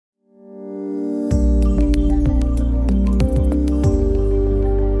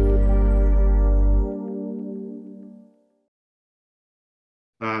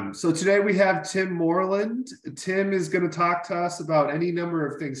So today we have Tim Morland. Tim is going to talk to us about any number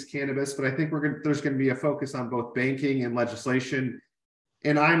of things cannabis, but I think there's going to be a focus on both banking and legislation.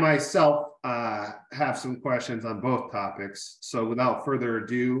 And I myself have some questions on both topics. So without further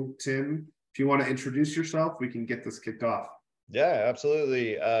ado, Tim, if you want to introduce yourself, we can get this kicked off. Yeah,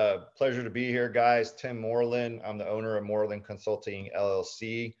 absolutely. Pleasure to be here, guys. Tim Morland. I'm the owner of Morland Consulting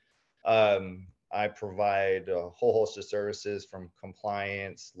LLC. I provide a whole host of services from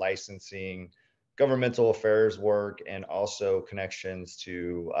compliance, licensing, governmental affairs work, and also connections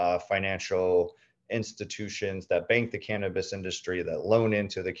to financial institutions that bank the cannabis industry, that loan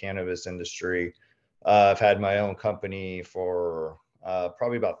into the cannabis industry. I've had my own company for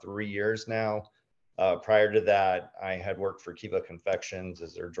probably about 3 years now. Prior to that, I had worked for Kiva Confections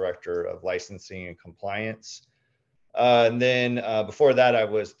as their director of licensing and compliance. And then before that, I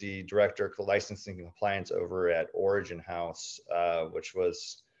was the director of licensing and compliance over at Origin House, which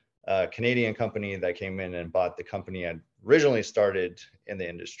was a Canadian company that came in and bought the company I originally started in the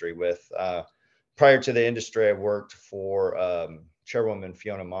industry with. Prior to the industry, I worked for Chairwoman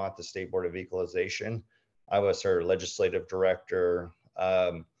Fiona Ma at the State Board of Equalization. I was her legislative director.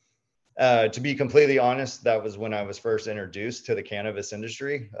 To be completely honest, that was when I was first introduced to the cannabis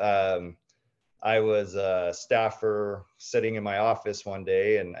industry. I was a staffer sitting in my office one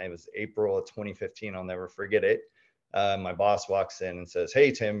day, and it was April of 2015. I'll never forget it. My boss walks in and says, "Hey,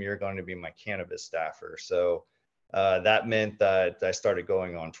 Tim, you're going to be my cannabis staffer." So that meant that I started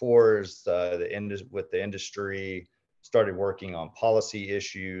going on tours with the industry, started working on policy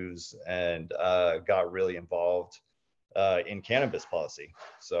issues, and got really involved in cannabis policy.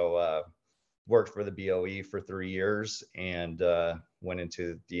 So worked for the BOE for 3 years and went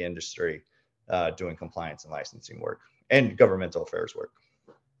into the industry doing compliance and licensing work and governmental affairs work.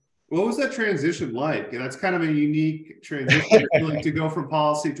 What was that transition like? That's kind of a unique transition, like to go from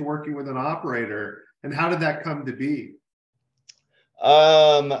policy to working with an operator. And how did that come to be?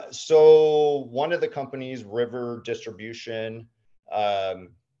 So one of the companies, River Distribution,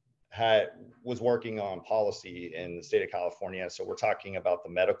 was working on policy in the state of California. So we're talking about the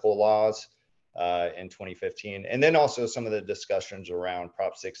medical laws in 2015, and then also some of the discussions around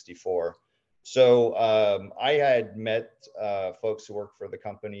Prop 64. So I had met folks who worked for the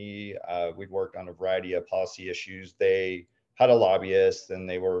company. We'd worked on a variety of policy issues. They had a lobbyist, and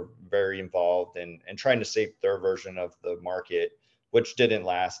they were very involved in trying to shape their version of the market, which didn't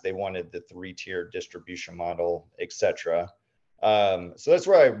last. They wanted the 3-tier distribution model, etc. So that's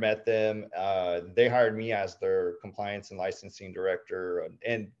where I met them. They hired me as their compliance and licensing director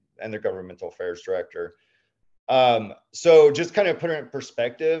and their governmental affairs director. So just kind of put it in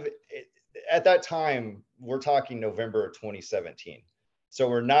perspective, at that time, we're talking November of 2017. So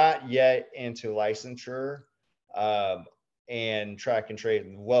we're not yet into licensure and track and trace,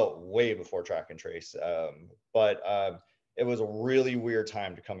 well, way before track and trace. But it was a really weird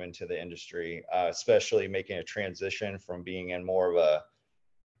time to come into the industry, especially making a transition from being in more of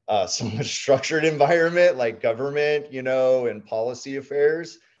a somewhat structured environment like government, and policy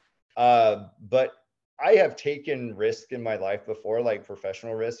affairs. But I have taken risk in my life before, like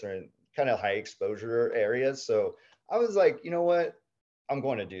professional risks or kind of high exposure areas. So I was like, you know what, I'm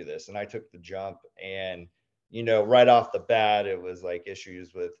going to do this. And I took the jump, and, right off the bat, it was like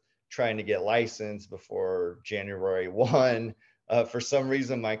issues with trying to get licensed before January 1. For some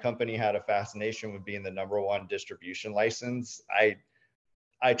reason, my company had a fascination with being the #1 distribution license.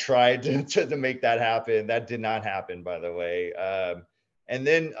 I tried to make that happen. That did not happen, by the way. And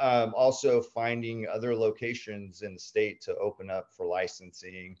then also finding other locations in the state to open up for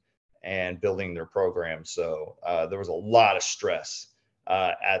licensing and building their program. So there was a lot of stress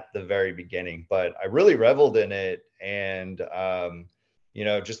at the very beginning, but I really reveled in it, and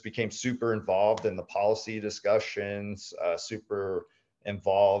just became super involved in the policy discussions, super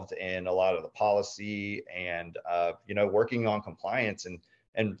involved in a lot of the policy, and working on compliance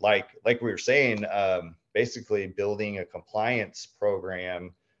and like we were saying, basically building a compliance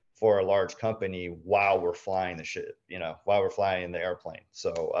program for a large company while we're flying the ship, while we're flying the airplane.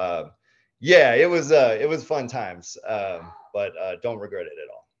 So yeah, it was fun times, but don't regret it at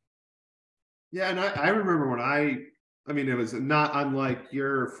all. Yeah, and I remember when I mean, it was not unlike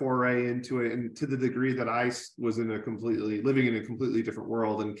your foray into it, and to the degree that I was living in a completely different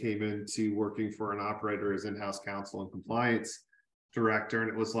world and came into working for an operator as in-house counsel and compliance director. And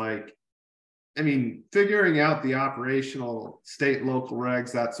it was like, I mean, figuring out the operational state, local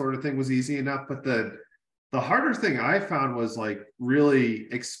regs, that sort of thing was easy enough. But the harder thing I found was like really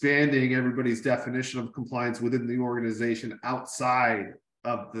expanding everybody's definition of compliance within the organization outside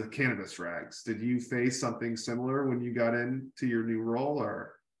of the cannabis regs. Did you face something similar when you got into your new role,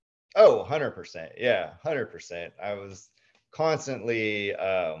 or? Oh, 100%. Yeah, 100%. I was constantly,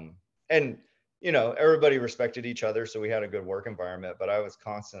 and everybody respected each other, so we had a good work environment, but I was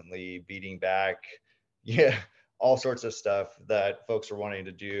constantly beating back, yeah, all sorts of stuff that folks were wanting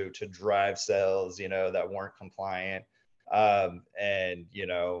to do to drive sales, that weren't compliant. And,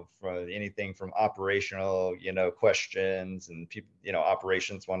 from anything from operational, questions, and people,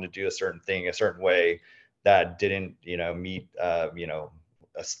 operations wanted to do a certain thing a certain way that didn't, meet,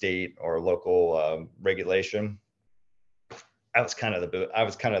 a state or local regulation. I was kind of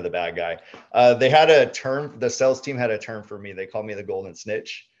the bad guy. They had a term. The sales team had a term for me. They called me the golden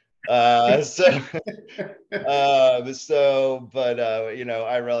snitch. So, but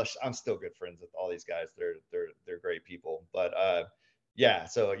I relish. I'm still good friends with all these guys. They're great people. But yeah,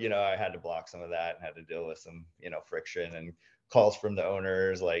 so I had to block some of that and had to deal with some friction and calls from the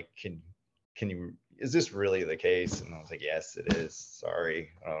owners like, can you, is this really the case? And I was like, yes, it is. Sorry,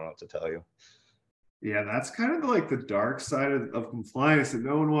 I don't know what to tell you. Yeah, that's kind of like the dark side of compliance that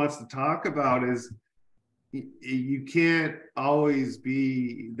no one wants to talk about is you can't always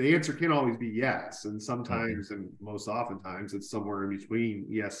be, the answer can't always be yes. And Mm-hmm. sometimes, and most oftentimes, it's somewhere in between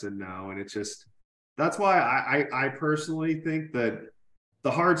yes and no. And it's just, that's why I personally think that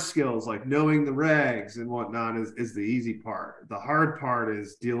the hard skills like knowing the regs and whatnot is the easy part. The hard part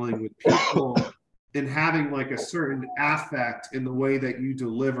is dealing with people and having like a certain affect in the way that you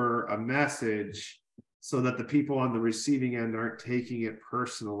deliver a message so that the people on the receiving end aren't taking it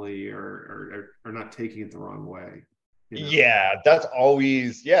personally or not taking it the wrong way. Yeah, that's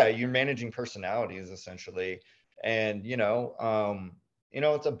always, yeah, you're managing personalities essentially. And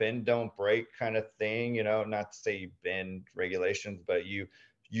it's a bend don't break kind of thing, not to say you bend regulations, but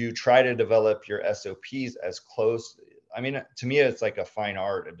you try to develop your SOPs as close. I mean, to me it's like a fine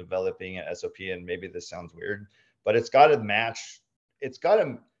art of developing an SOP, and maybe this sounds weird, but it's got to match, it's got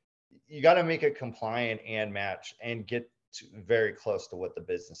to, you got to make it compliant and match and get very close to what the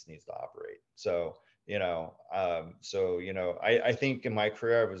business needs to operate. So I think in my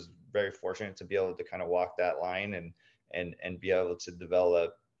career I was very fortunate to be able to kind of walk that line and be able to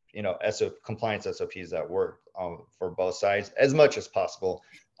develop compliance SOPs that work for both sides as much as possible.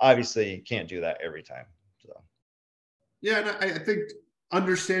 Obviously you can't do that every time. So Yeah, and I think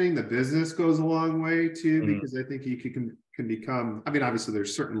understanding the business goes a long way too, mhm. because I think you can become. I mean, obviously,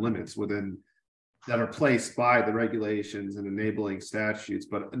 there's certain limits within that are placed by the regulations and enabling statutes,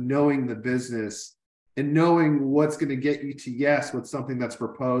 but knowing the business and knowing what's going to get you to yes with something that's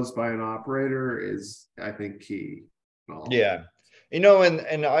proposed by an operator is, I think, key. Yeah.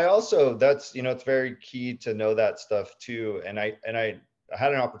 And I also, that's, it's very key to know that stuff too. And I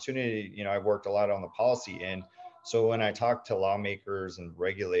had an opportunity, I worked a lot on the policy end. So when I talked to lawmakers and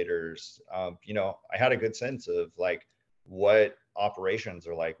regulators, I had a good sense of like what operations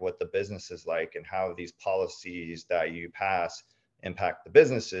are like, what the business is like, and how these policies that you pass impact the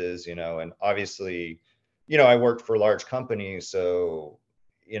businesses, and obviously, I worked for large companies, so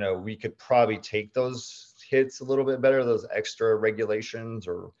we could probably take those hits a little bit better, those extra regulations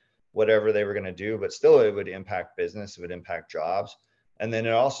or whatever they were going to do, but still it would impact business, it would impact jobs. And then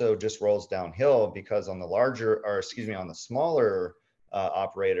it also just rolls downhill because on the larger, or excuse me, on the smaller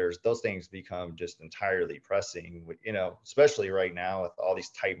operators, those things become just entirely pressing, especially right now with all these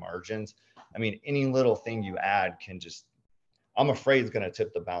tight margins. I mean, any little thing you add can just, I'm afraid, is going to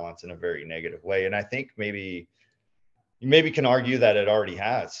tip the balance in a very negative way. And I think maybe you maybe can argue that it already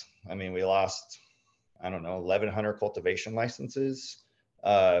has. I mean, we lost, I don't know, 1,100 cultivation licenses.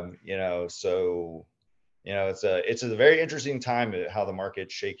 So it's a very interesting time how the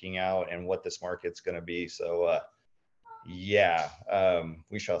market's shaking out and what this market's going to be. So yeah,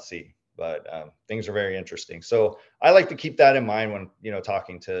 we shall see. But things are very interesting. So I like to keep that in mind when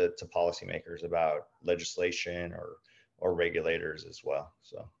talking to policymakers about legislation or regulators as well.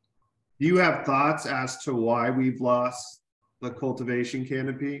 So. Do you have thoughts as to why we've lost the cultivation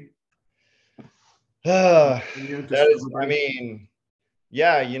canopy? That Just for is, I everybody. mean,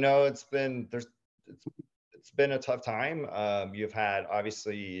 yeah, it's been a tough time. You've had,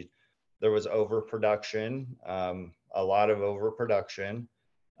 obviously, there was overproduction, a lot of overproduction,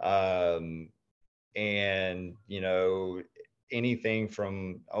 um, and anything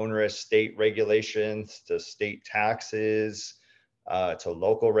from onerous state regulations to state taxes, to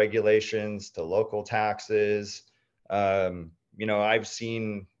local regulations to local taxes. I've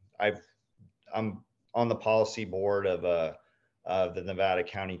seen, I'm on the policy board of the Nevada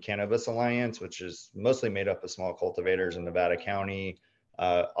County Cannabis Alliance, which is mostly made up of small cultivators in Nevada County.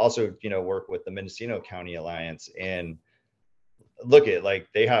 Also, work with the Mendocino County Alliance. And look at, like,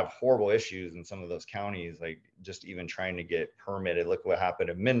 they have horrible issues in some of those counties, like just even trying to get permitted. Look what happened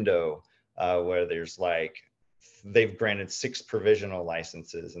in Mendo, where there's like, they've granted 6 provisional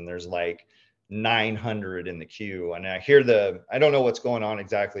licenses and there's like 900 in the queue. And I don't know what's going on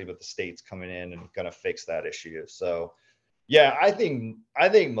exactly, but the state's coming in and going to fix that issue. So yeah, I think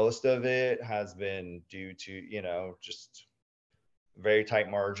most of it has been due to, just very tight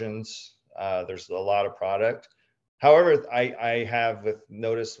margins. There's a lot of product. However, I have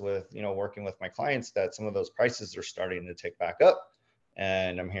noticed with, working with my clients that some of those prices are starting to tick back up.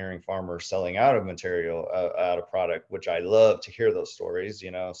 And I'm hearing farmers selling out of material, out of product, which I love to hear those stories,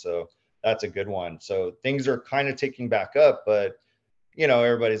 so that's a good one. So things are kind of ticking back up, but,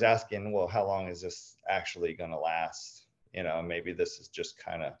 everybody's asking, well, how long is this actually going to last? Maybe this is just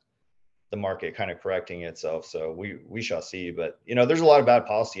kind of the market kind of correcting itself. So we shall see. But there's a lot of bad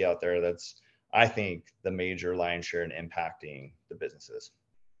policy out there that's, I think, the major lion's share in impacting the businesses.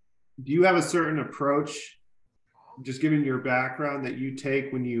 Do you have a certain approach, just given your background, that you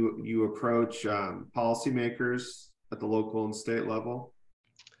take when you approach policymakers at the local and state level?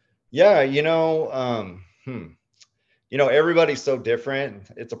 Yeah, everybody's so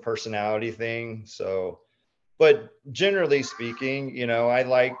different. It's a personality thing. So, but generally speaking, I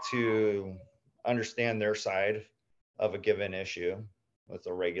like to understand their side of a given issue with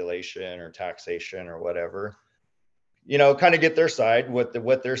a regulation or taxation or whatever, kind of get their side, what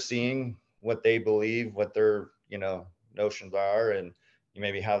they're seeing, what they believe, what their, notions are, and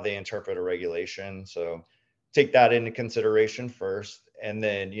maybe how they interpret a regulation. So take that into consideration first. And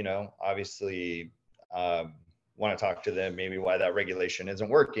then, obviously, want to talk to them maybe why that regulation isn't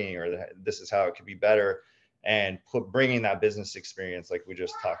working, or this is how it could be better, and bringing that business experience like we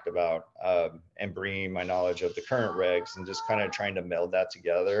just talked about, and bringing my knowledge of the current regs and just kind of trying to meld that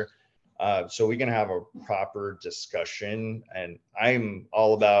together, so we can have a proper discussion. And I'm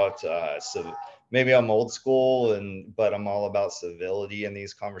all about, so maybe I'm old school, but I'm all about civility in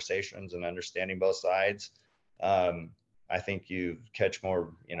these conversations and understanding both sides. I think you catch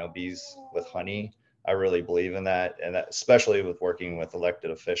more, bees with honey. I really believe in that, and that, especially with working with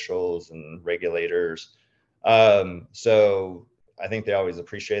elected officials and regulators. So I think they always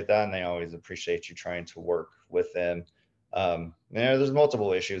appreciate that, and they always appreciate you trying to work with them. There's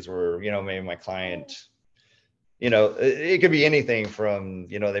multiple issues where, maybe my client, it could be anything from,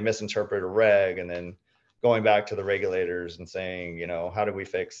 they misinterpret a reg and then going back to the regulators and saying, how do we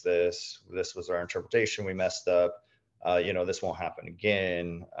fix this? This was our interpretation. We messed up. This won't happen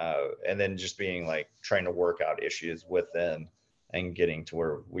again. And then just being like trying to work out issues with them and getting to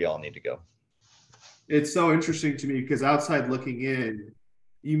where we all need to go. It's so interesting to me because outside looking in,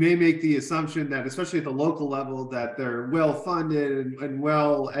 you may make the assumption that, especially at the local level, that they're well funded and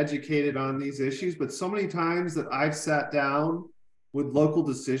well educated on these issues. But so many times that I've sat down with local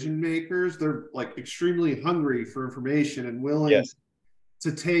decision makers, they're like extremely hungry for information and willing Yes.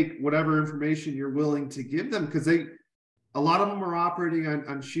 to take whatever information you're willing to give them, because a lot of them are operating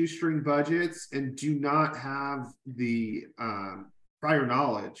on shoestring budgets and do not have the prior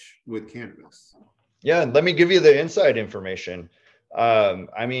knowledge with cannabis. Yeah, let me give you the inside information.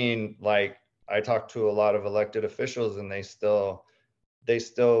 Like, I talked to a lot of elected officials, and they still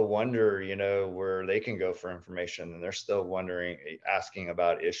wonder, where they can go for information, and they're still wondering, asking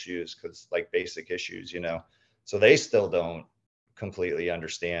about issues, because like basic issues, so they still don't completely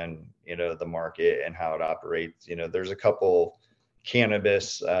understand, the market and how it operates. There's a couple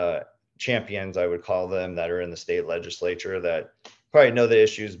cannabis champions, I would call them, that are in the state legislature that probably know the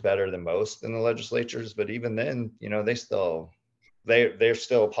issues better than most in the legislatures. But even then, they're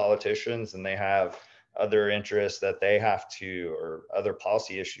still politicians, and they have other interests that they have to, or other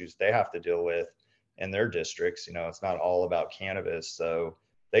policy issues they have to deal with in their districts. It's not all about cannabis. So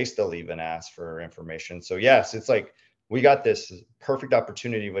they still even ask for information. So yes, it's like we got this perfect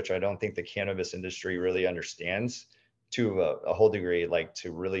opportunity, which I don't think the cannabis industry really understands to a whole degree, like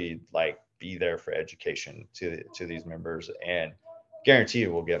to really like be there for education to these members, and guarantee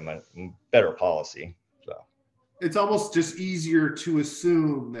you we'll get better policy. So it's almost just easier to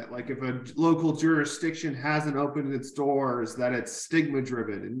assume that, like, if a local jurisdiction hasn't opened its doors, that it's stigma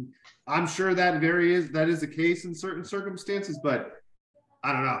driven. And I'm sure that is the case in certain circumstances, but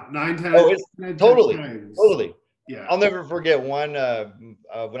I don't know, 9 it's totally times. Yeah. I'll never forget one,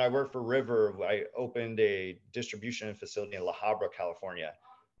 when I worked for River, I opened a distribution facility in La Habra, California.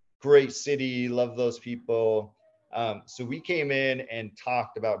 Great city, love those people. So we came in and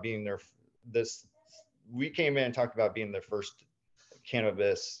talked about being their first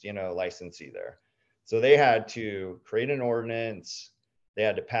cannabis, licensee there. So they had to create an ordinance, They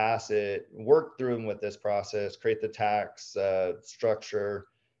had to pass it, work through them with this process, create the tax structure.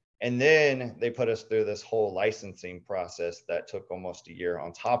 And then they put us through this whole licensing process that took almost a year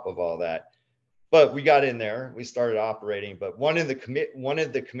on top of all that. But we got in there, we started operating. But one of the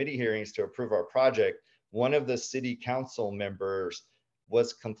committee hearings to approve our project, one of the city council members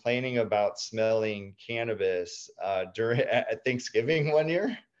was complaining about smelling cannabis during at Thanksgiving one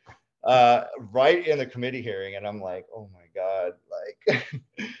year, right in the committee hearing. And I'm like, oh my God, like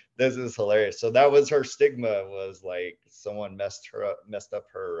this is hilarious. So that was her stigma, was like someone messed up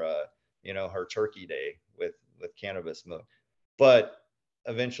her, her turkey day with cannabis smoke. But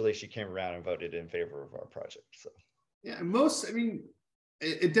eventually she came around and voted in favor of our project. So yeah, I mean,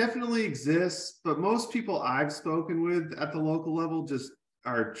 it definitely exists, but most people I've spoken with at the local level just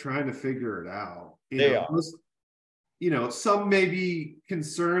are trying to figure it out. they are. Some may be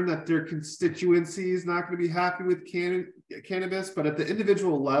concerned that their constituency is not going to be happy with cannabis, but at the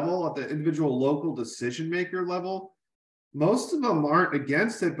individual level, at the individual local decision maker level, most of them aren't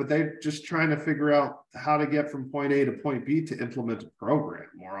against it, but they're just trying to figure out how to get from point A to point B to implement a program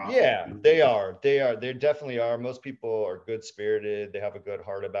more often. Yeah, they are. They definitely are. Most people are good spirited. They have a good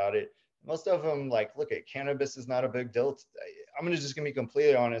heart about it. Most of them, like, look at cannabis is not a big deal. I'm just gonna be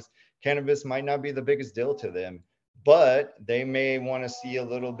completely honest. Cannabis might not be the biggest deal to them, but they may want to see a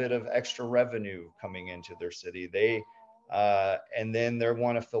little bit of extra revenue coming into their city. And then they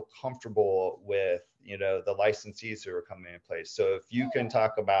want to feel comfortable with, the licensees who are coming in place. So if you can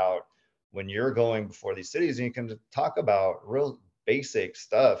talk about when you're going before these cities and you can talk about real basic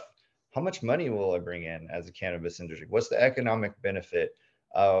stuff, how much money will it bring in as a cannabis industry? What's the economic benefit?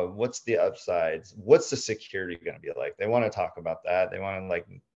 What's the upsides? What's the security going to be like? They want to talk about that. They want to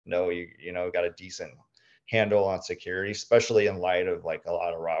know got a decent handle on security, especially in light of like a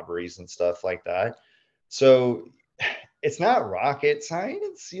lot of robberies and stuff like that. So it's not rocket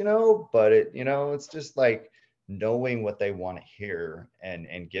science, but it's just like knowing what they want to hear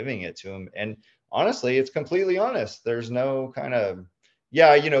and giving it to them. And honestly, it's completely honest. There's no kind of,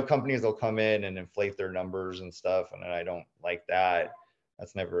 companies will come in and inflate their numbers and stuff, and I don't like that.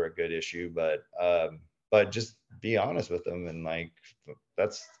 That's never a good issue, but just be honest with them, and like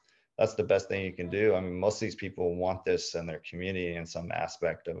that's the best thing you can do. I mean, most of these people want this in their community in some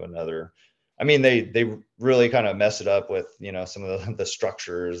aspect of another. I mean, they really kind of mess it up with, some of the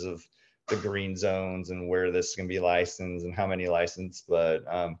structures of the green zones and where this can be licensed and how many licensed, but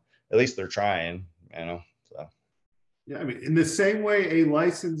at least they're trying, so. Yeah, I mean, in the same way, a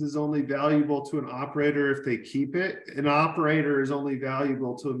license is only valuable to an operator if they keep it. An operator is only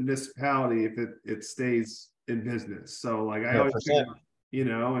valuable to a municipality if it stays in business. So, like, I always think,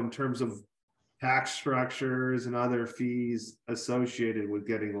 in terms of tax structures and other fees associated with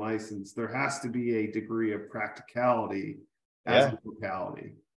getting licensed, there has to be a degree of practicality as a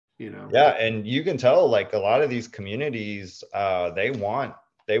locality. Yeah, and you can tell, like, a lot of these communities, they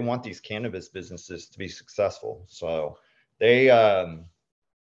want these cannabis businesses to be successful. So they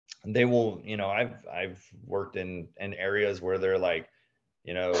will, I've worked in areas where they're like,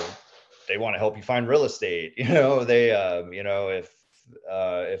 they want to help you find real estate. They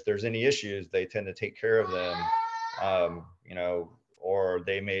if there's any issues, they tend to take care of them. Or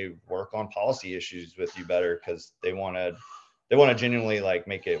they may work on policy issues with you better because they want to genuinely like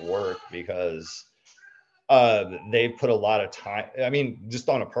make it work, because they put a lot of time. I mean, just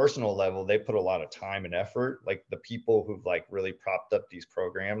on a personal level, they put a lot of time and effort. Like the people who've like really propped up these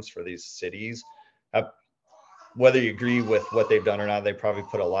programs for these cities have, whether you agree with what they've done or not, they probably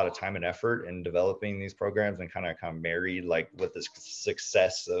put a lot of time and effort in developing these programs and kind of married like with the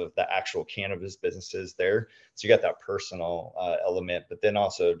success of the actual cannabis businesses there. So you got that personal element, but then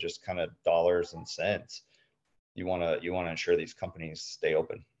also just kind of dollars and cents. You want to ensure these companies stay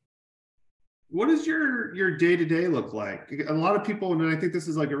open. What does your day-to-day look like? A lot of people, and I think this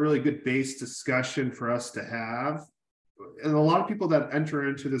is like a really good base discussion for us to have, and a lot of people that enter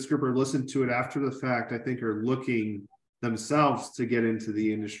into this group or listen to it after the fact, I think, are looking themselves to get into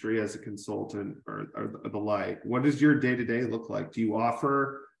the industry as a consultant or the like. What does your day-to-day look like? Do you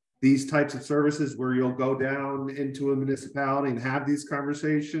offer these types of services where you'll go down into a municipality and have these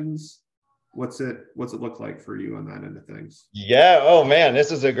conversations? What's it look like for you on that end of things? Yeah. Oh man,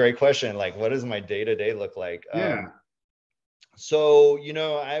 this is a great question. Like, what does my day-to-day look like? Yeah. So,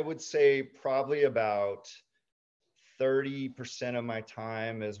 I would say probably about 30% of my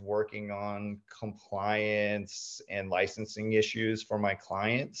time is working on compliance and licensing issues for my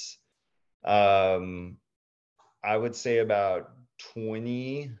clients. I would say about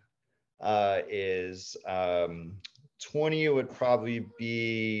 20 is 20 would probably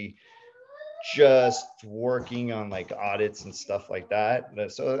be just working on like audits and stuff like that.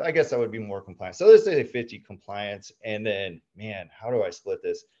 So I guess that would be more compliance. So let's say 50 compliance. And then, man, how do I split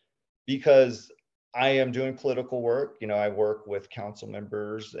this? Because I am doing political work. I work with council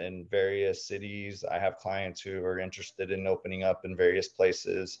members in various cities. I have clients who are interested in opening up in various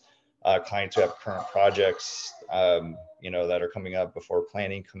places, clients who have current projects, that are coming up before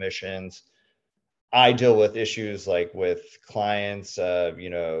planning commissions. I deal with issues like with clients, like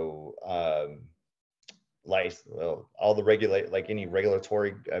all the like any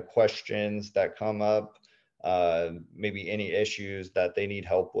regulatory questions that come up, maybe any issues that they need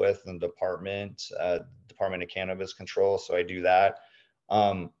help with in the Department of Cannabis Control. So I do that.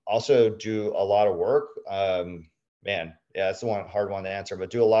 Also do a lot of work. Man, yeah, it's the hard one to answer, but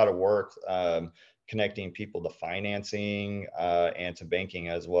do a lot of work connecting people to financing and to banking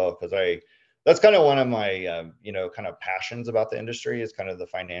as well, because that's kind of one of my kind of passions about the industry, is kind of the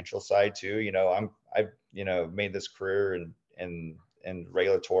financial side too. I've made this career in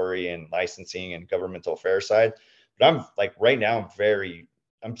regulatory and licensing and governmental affairs side, but I'm like right now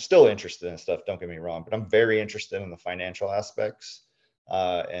I'm still interested in stuff, don't get me wrong, but I'm very interested in the financial aspects,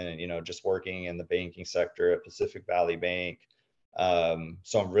 and just working in the banking sector at Pacific Valley Bank.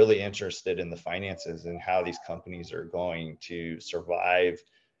 So I'm really interested in the finances and how these companies are going to survive,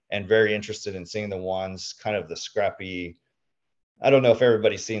 and very interested in seeing the ones kind of the scrappy. I don't know if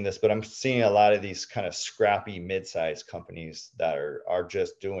everybody's seen this, but I'm seeing a lot of these kind of scrappy mid-sized companies that are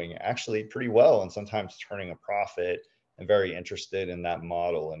just doing actually pretty well and sometimes turning a profit, and very interested in that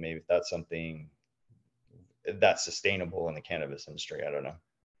model. And maybe that's something that's sustainable in the cannabis industry. I don't know.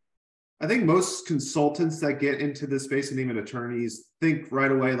 I think most consultants that get into this space, and even attorneys, think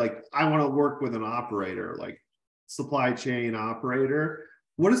right away, like, I want to work with an operator, like supply chain operator.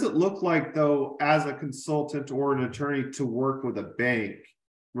 What does it look like, though, as a consultant or an attorney to work with a bank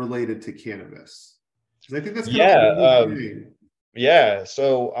related to cannabis? Because I think that's kind of a unique thing. Yeah.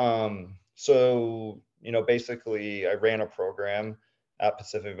 So basically, I ran a program at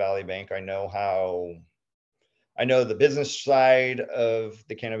Pacific Valley Bank. I know the business side of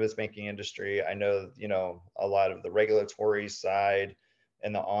the cannabis banking industry. I know, a lot of the regulatory side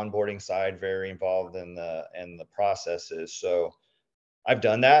and the onboarding side, very involved in the processes. So I've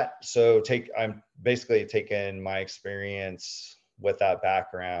done that. So I'm basically taken my experience with that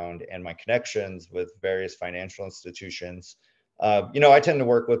background and my connections with various financial institutions. I tend to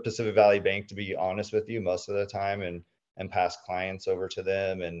work with Pacific Valley Bank, to be honest with you, most of the time, and pass clients over to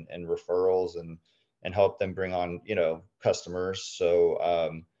them, and referrals, and help them bring on, customers.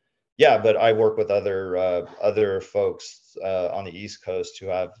 So yeah, but I work with other folks on the East Coast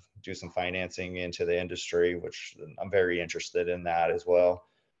who do some financing into the industry, which I'm very interested in that as well.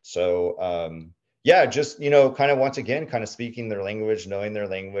 So yeah, just kind of, once again, kind of speaking their language, knowing their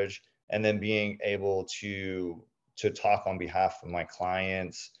language, and then being able to talk on behalf of my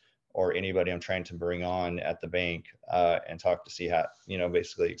clients or anybody I'm trying to bring on at the bank, and talk to see how,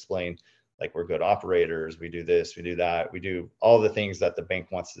 basically explain, like, we're good operators, we do this, we do that, we do all the things that the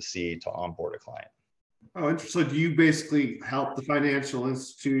bank wants to see to onboard a client. Oh, interesting. So do you basically help the financial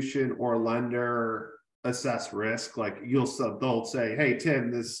institution or lender assess risk? Like, they'll say, hey,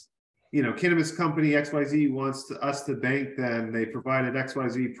 Tim, this cannabis company XYZ wants us to bank them. They provided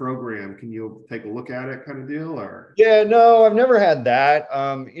XYZ program. Can you take a look at it, kind of deal? Or yeah, no, I've never had that.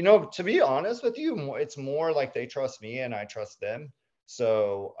 To be honest with you, it's more like they trust me and I trust them.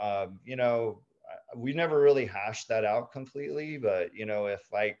 So we never really hashed that out completely, but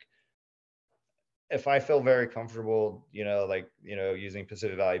if I feel very comfortable, using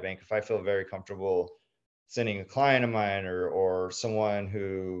Pacific Valley Bank, if I feel very comfortable sending a client of mine or someone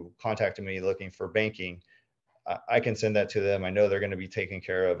who contacted me looking for banking, I can send that to them. I know they're going to be taken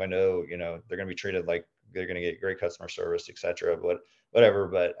care of. I know, they're going to be treated like they're going to get great customer service, etc. But whatever.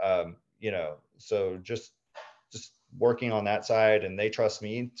 But, so just working on that side, and they trust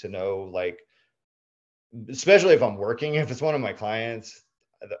me to know, like, especially if I'm working, if it's one of my clients,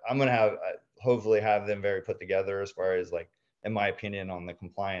 I'm going to hopefully have them very put together as far as, like, in my opinion, on the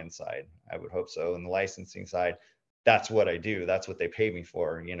compliance side. I would hope so. And the licensing side, that's what I do. That's what they pay me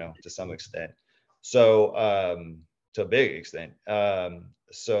for, to some extent. So, to a big extent.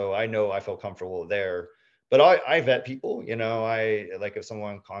 So I know I feel comfortable there, but I vet people, I like, if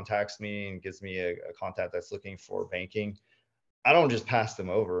someone contacts me and gives me a contact that's looking for banking, I don't just pass them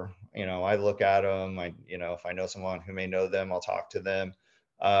over. I look at them. If I know someone who may know them, I'll talk to them.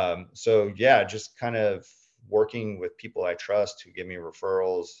 So yeah, just kind of working with people I trust who give me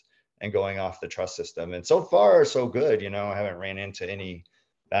referrals and going off the trust system. And so far, so good. I haven't ran into any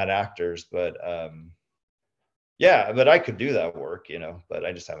bad actors, but Yeah, but I could do that work, but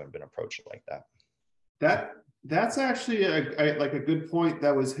I just haven't been approached like that. That's actually like a good point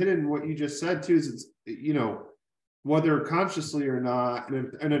that was hidden in what you just said too. Is it's whether consciously or not,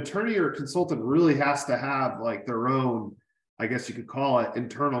 an attorney or a consultant really has to have like their own, I guess you could call it,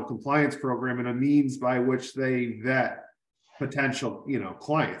 internal compliance program and a means by which they vet potential,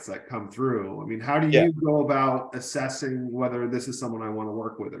 clients that come through. I mean, how do Yeah. you go about assessing whether this is someone I want to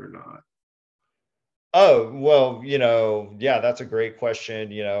work with or not? Oh, well, yeah, that's a great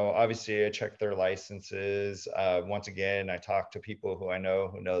question. Obviously I check their licenses. Once again, I talk to people who I know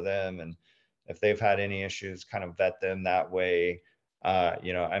who know them. And if they've had any issues, kind of vet them that way.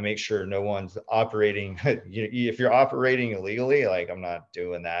 I make sure no one's operating. If you're operating illegally, like I'm not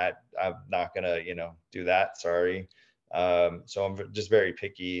doing that. I'm not gonna, do that. Sorry. So I'm just very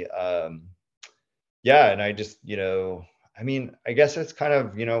picky. Yeah, and I just, I mean, I guess it's kind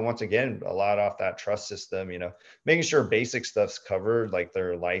of, once again, a lot off that trust system, making sure basic stuff's covered, like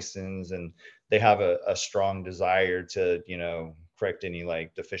their license, and they have a strong desire to, correct any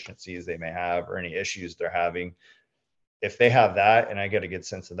like deficiencies they may have or any issues they're having. If they have that and I get a good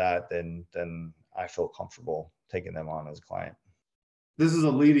sense of that, then I feel comfortable taking them on as a client. This is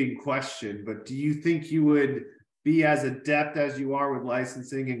a leading question, but do you think you would be as adept as you are with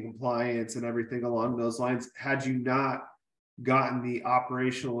licensing and compliance and everything along those lines had you not gotten the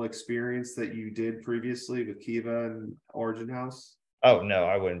operational experience that you did previously with Kiva and Origin House? Oh no,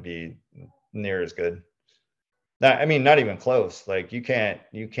 I wouldn't be near as good. I mean, not even close. Like you can't,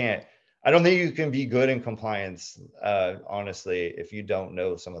 I don't think you can be good in compliance, honestly, if you don't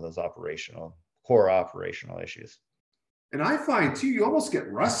know some of those core operational issues. And I find too, you almost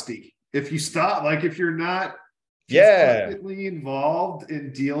get rusty if you stop, like if you're not Yeah. consistently involved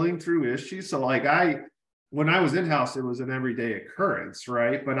in dealing through issues. So like when I was in-house, it was an everyday occurrence,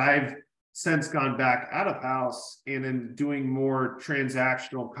 right? But I've since gone back out of house and in doing more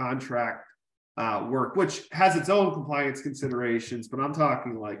transactional contract work, which has its own compliance considerations, but I'm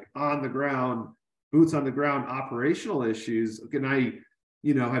talking like on the ground, boots on the ground operational issues. And I,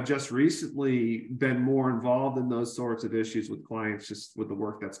 have just recently been more involved in those sorts of issues with clients, just with the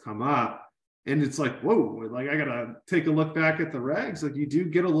work that's come up. And it's like, whoa, like I gotta take a look back at the regs. Like you do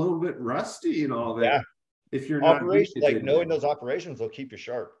get a little bit rusty and all that Yeah. if you're not Operation, used to like it. knowing those operations will keep you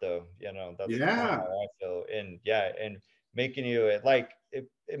sharp though. That's kind of Yeah. how I feel. And yeah, and making you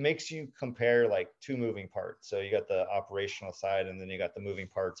it makes you compare like two moving parts. So you got the operational side and then you got the moving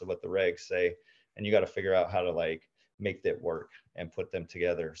parts of what the regs say. And you got to figure out how to like make that work and put them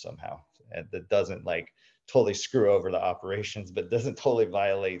together somehow. And that doesn't like totally screw over the operations, but doesn't totally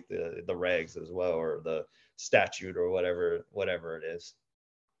violate the regs as well, or the statute or whatever it is.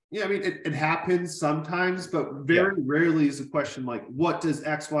 Yeah, I mean, it happens sometimes, but Yeah. very rarely is a question like, what does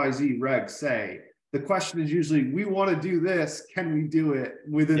XYZ reg say? The question is usually, we want to do this. Can we do it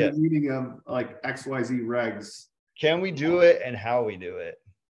within the Yes. meaning of like XYZ regs? Can we do it and how we do it?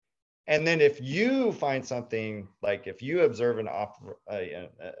 And then if you find something, like if you observe an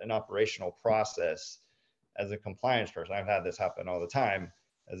operational process as a compliance person, I've had this happen all the time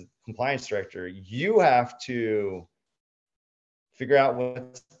as a compliance director, you have to figure out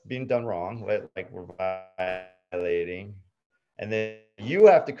what's being done wrong, what like we're violating, and then you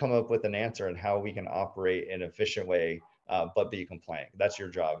have to come up with an answer on how we can operate in an efficient way, but be compliant. That's your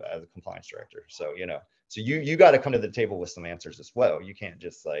job as a compliance director. So so you got to come to the table with some answers as well. You can't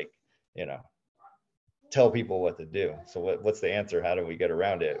just like tell people what to do. So what's the answer? How do we get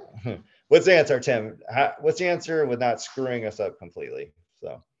around it? What's the answer, Tim? What's the answer with not screwing us up completely?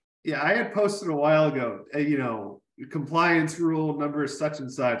 So yeah, I had posted a while ago, compliance rule number such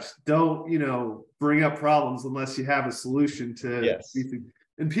and such. Don't, bring up problems unless you have a solution to. yes.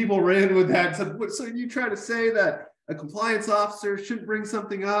 And people ran with that. So you try to say that a compliance officer should bring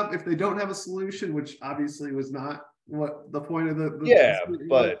something up if they don't have a solution, which obviously was not what the point of the yeah,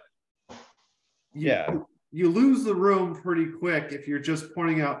 but yeah. You lose the room pretty quick if you're just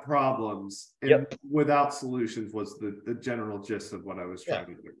pointing out problems and Yep. without solutions was the general gist of what I was trying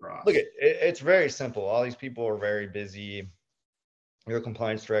to get across. Look, it's very simple. All these people are very busy. You're a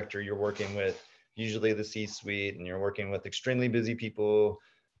compliance director, you're working with usually the C-suite, and you're working with extremely busy people,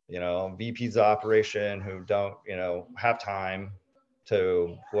 VPs of operation who don't, have time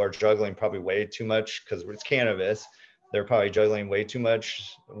who are juggling probably way too much because it's cannabis. They're probably juggling way too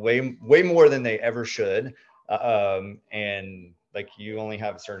much, way more than they ever should. And like you only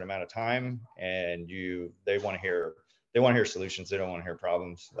have a certain amount of time, and they want to hear solutions. They don't want to hear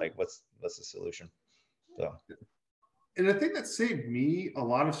problems. Like what's the solution? So. And the thing that saved me a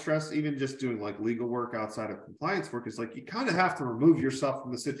lot of stress, even just doing like legal work outside of compliance work, is like you kind of have to remove yourself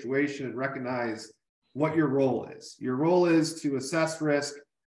from the situation and recognize what your role is. Your role is to assess risk,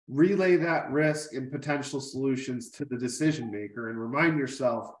 relay that risk and potential solutions to the decision maker, and remind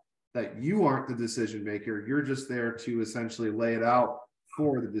yourself that you aren't the decision maker. You're just there to essentially lay it out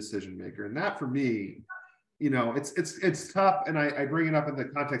for the decision maker. And that, for me, it's tough. And I bring it up in the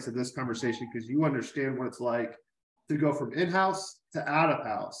context of this conversation because you understand what it's like to go from in-house to out of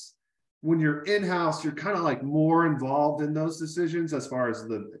house. When you're in-house, you're kind of like more involved in those decisions as far as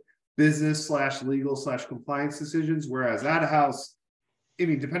the business / legal / compliance decisions. Whereas out of house, I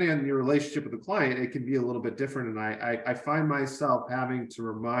mean, depending on your relationship with the client, it can be a little bit different. And I find myself having to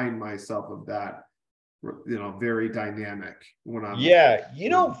remind myself of that, very dynamic when I'm. Yeah.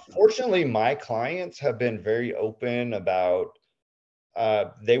 Fortunately, my clients have been very open about,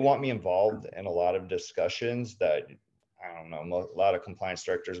 they want me involved in a lot of discussions that, I don't know, a lot of compliance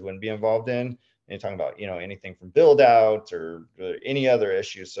directors wouldn't be involved in. And you're talking about, anything from build out or any other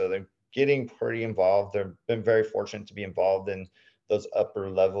issues. So they're getting pretty involved. They've been very fortunate to be involved in those upper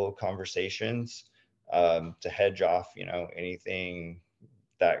level conversations, to hedge off, anything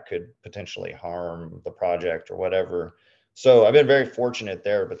that could potentially harm the project or whatever. So I've been very fortunate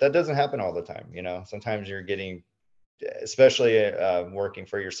there, but that doesn't happen all the time. Sometimes you're getting, especially working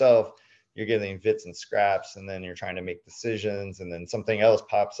for yourself, you're getting bits and scraps, and then you're trying to make decisions, and then something else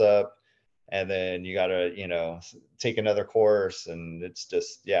pops up, and then you got to, take another course, and it's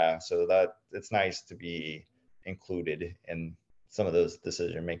just, yeah. So that it's nice to be included in some of those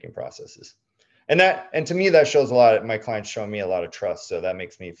decision-making processes. And to me, that shows a lot. My clients show me a lot of trust. So that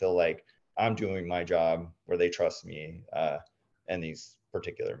makes me feel like I'm doing my job where they trust me in these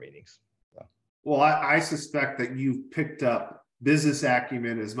particular meetings. So. Well, I suspect that you've picked up business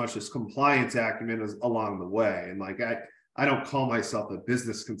acumen as much as compliance acumen along the way. And like, I don't call myself a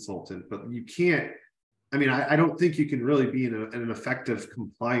business consultant, but you can't, I don't think you can really be an effective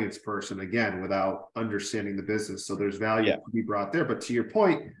compliance person, again, without understanding the business. So there's value to be brought there. But to your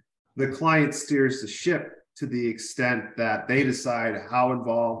point, the client steers the ship to the extent that they decide how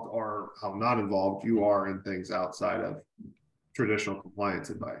involved or how not involved you are in things outside of traditional compliance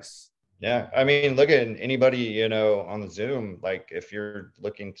advice. Yeah. Look at anybody, on the Zoom, like if you're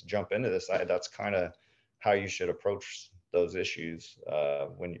looking to jump into this, that's kind of how you should approach those issues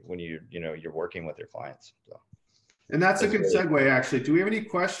when you're working with your clients. So. And that's a good segue, actually. Do we have any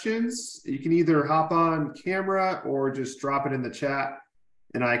questions? You can either hop on camera or just drop it in the chat,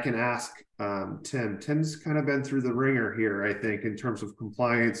 and I can ask Tim. Tim's kind of been through the ringer here, I think, in terms of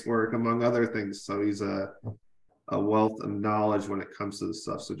compliance work, among other things. So he's a wealth of knowledge when it comes to this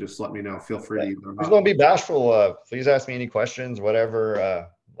stuff. So just let me know. Feel free to. Please don't be bashful. Please ask me any questions, whatever.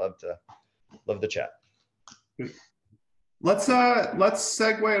 Love to chat. Let's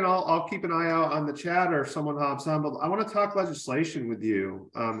segue, and I'll keep an eye out on the chat or if someone hops on. But I want to talk legislation with you.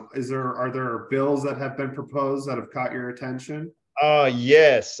 Are there bills that have been proposed that have caught your attention?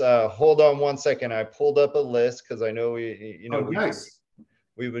 Yes. Hold on one second. I pulled up a list because I know we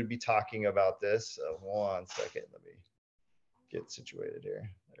would be talking about this. 1 second. Let me get situated here.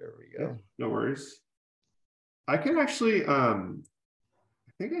 There we go. Yeah, no worries. I can actually, I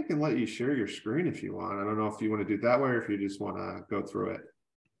think I can let you share your screen if you want. I don't know if you want to do it that way or if you just want to go through it.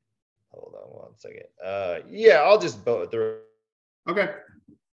 Hold on 1 second. Yeah, I'll just go through. Okay.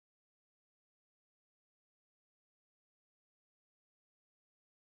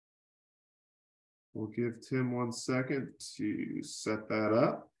 We'll give Tim 1 second to set that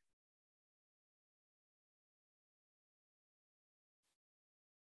up.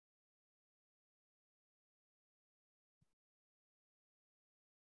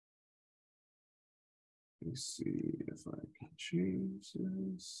 Let me see if I can change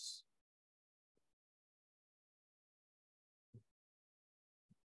this.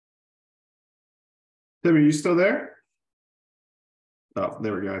 Tim, are you still there? Oh,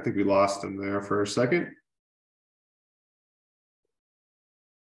 there we go. I think we lost him there for a second.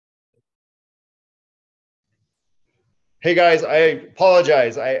 Hey guys, I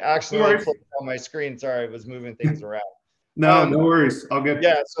apologize. I accidentally clicked on my screen. Sorry, I was moving things around. No worries. All good.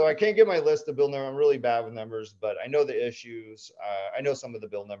 Yeah, so I can't get my list of bill numbers. I'm really bad with numbers, but I know the issues. I know some of the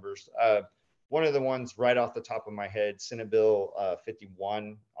bill numbers. One of the ones right off the top of my head, Senate Bill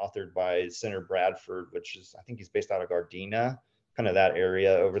 51, authored by Senator Bradford, which is, I think he's based out of Gardena, kind of that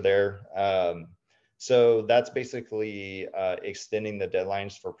area over there. So that's basically extending the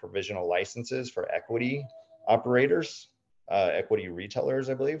deadlines for provisional licenses for equity operators, equity retailers,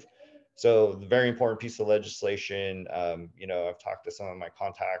 I believe. So the very important piece of legislation. I've talked to some of my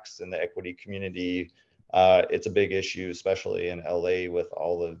contacts in the equity community. It's a big issue, especially in LA with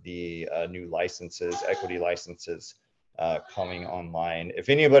all of the new licenses, equity licenses coming online. If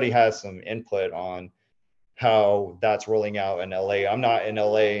anybody has some input on how that's rolling out in LA. I'm not in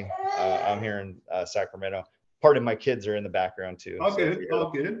LA. I'm here in Sacramento. Part of my kids are in the background too. All good,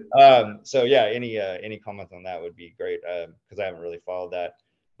 all good. So yeah, any comments on that would be great, because I haven't really followed that.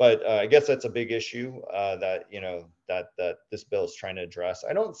 But I guess that's a big issue that that this bill is trying to address.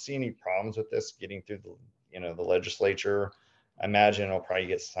 I don't see any problems with this getting through the legislature. I imagine it'll probably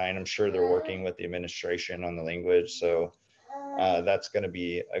get signed. I'm sure they're working with the administration on the language, so that's going to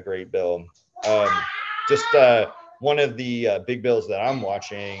be a great bill. Just one of the big bills that I'm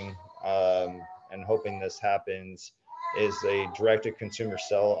watching and hoping this happens is a direct-to-consumer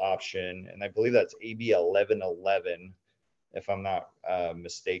sell option, and I believe that's AB 1111, if I'm not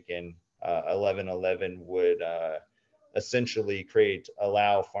mistaken. 1111 would essentially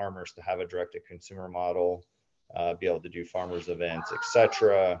allow farmers to have a direct-to-consumer model, be able to do farmers events,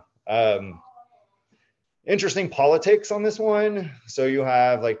 etc. Interesting politics on this one. So you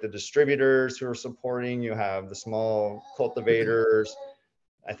have like the distributors who are supporting, you have the small cultivators.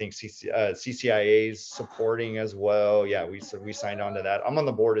 I think CCIA is supporting as well. Yeah, we signed on to that. I'm on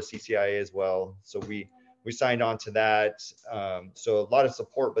the board of CCIA as well, so we signed on to that. So a lot of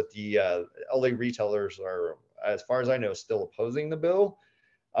support, but the LA retailers are, as far as I know, still opposing the bill.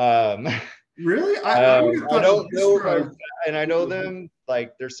 Really? I don't know, and I know them,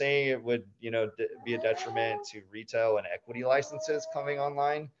 like they're saying it would, be a detriment to retail and equity licenses coming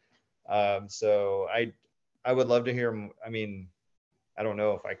online. So I would love to hear. I mean, I don't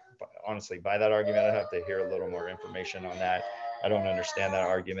know if I honestly buy that argument. I'd have to hear a little more information on that. I don't understand that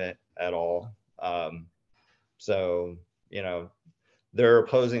argument at all. So they're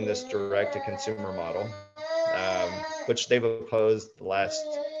opposing this direct-to-consumer model, which they've opposed the last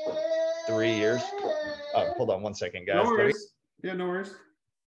 3 years. Hold on one second, guys. No worries. Yeah, no worries.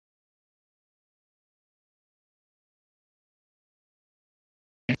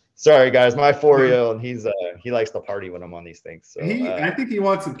 Sorry, guys. My 4-year-old, and he likes to party when I'm on these things. So I think he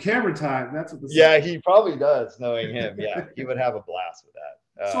wants some camera time. That's what. Yeah, he probably does. Knowing him, yeah, he would have a blast with that.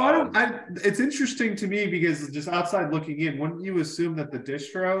 So it's interesting to me because just outside looking in, wouldn't you assume that the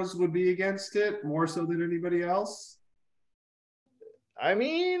distros would be against it more so than anybody else? I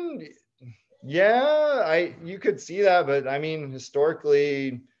mean, yeah, you could see that, but I mean,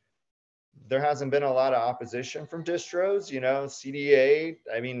 historically, there hasn't been a lot of opposition from distros. CDA,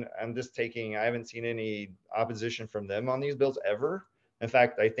 I mean, I haven't seen any opposition from them on these bills ever. In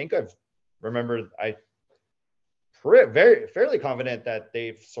fact, I think fairly confident that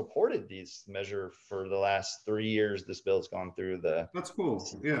they've supported these measures for the last 3 years. This bill's gone through that's cool.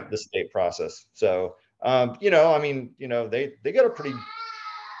 Yeah, the state process. So, I mean, they got a pretty,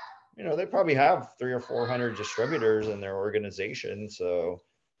 they probably have 300 or 400 distributors in their organization. So,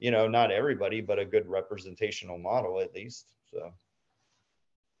 not everybody, but a good representational model at least. So.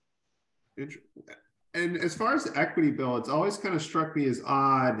 And as far as the equity bill, it's always kind of struck me as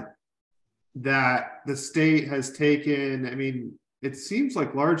odd that the state has taken, I mean, it seems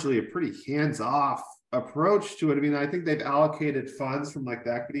like largely a pretty hands-off approach to it. I mean, I think they've allocated funds from like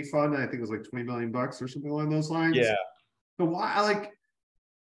the equity fund. I think it was like $20 million or something along those lines. Yeah. But why,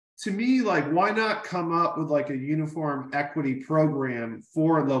 to me, why not come up with like a uniform equity program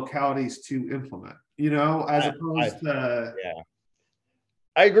for localities to implement, as opposed to. Yeah.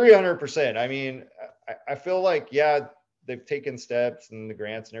 I agree 100%. I mean, I feel like, yeah, they've taken steps and the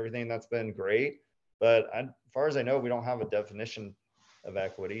grants and everything. That's been great. But as far as I know, we don't have a definition of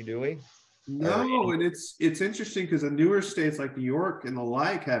equity, do we? No, and it's interesting because the newer states like New York and the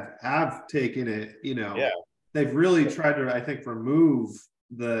like have taken it, Yeah. They've really tried to, I think, remove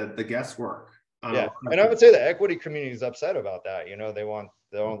the guesswork. Yeah. And I would say the equity community is upset about that. They want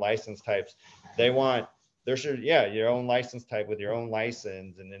their own license types. They want your own license type with your own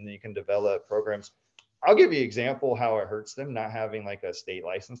license, and then you can develop programs. I'll give you an example how it hurts them not having like a state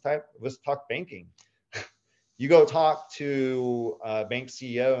license type. Let's talk banking. You go talk to a bank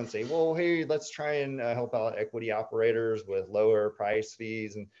CEO and say, well, hey, let's try and help out equity operators with lower price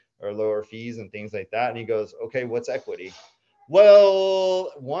fees or lower fees and things like that. And he goes, okay, what's equity?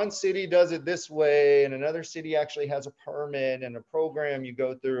 Well, one city does it this way, and another city actually has a permit and a program you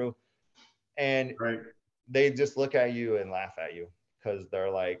go through. And they just look at you and laugh at you because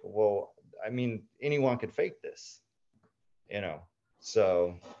they're like, well, I mean, anyone could fake this,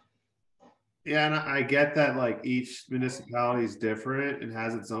 so. Yeah, and I get that each municipality is different and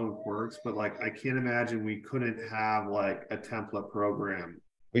has its own quirks, but I can't imagine we couldn't have a template program.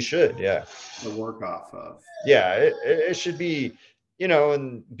 We should, yeah. To work off of. Yeah, it should be,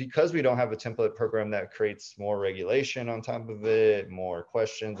 and because we don't have a template program that creates more regulation on top of it, more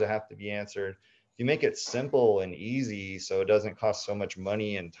questions that have to be answered. If you make it simple and easy so it doesn't cost so much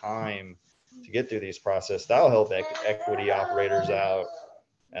money and time, to get through these processes. That'll help equity operators out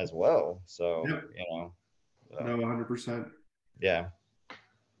as well. So, Yep. No, 100%. Yeah.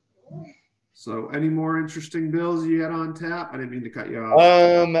 So any more interesting bills you had on tap? I didn't mean to cut you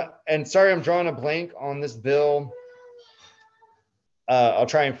off. And sorry, I'm drawing a blank on this bill. I'll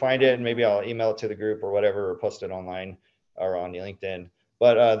try and find it, and maybe I'll email it to the group or whatever, or post it online or on LinkedIn.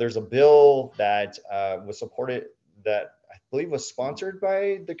 But there's a bill that was supported, that I believe was sponsored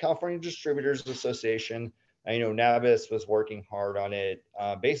by the California Distributors Association. I know Cannabis was working hard on it.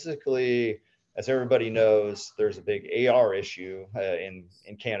 Basically, as everybody knows, there's a big AR issue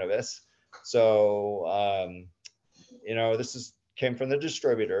in cannabis. So, this came from the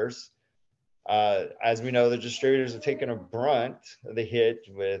distributors. As we know, the distributors have taken a brunt of the hit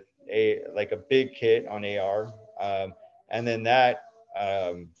with a big hit on AR, and then that,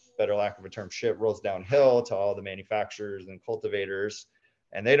 better lack of a term, shit rolls downhill to all the manufacturers and cultivators,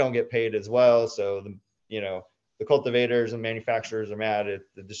 and they don't get paid as well. So the cultivators and manufacturers are mad at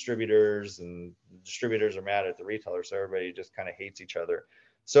the distributors, and the distributors are mad at the retailers. So everybody just kind of hates each other.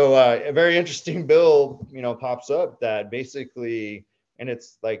 So a very interesting bill, pops up that basically, and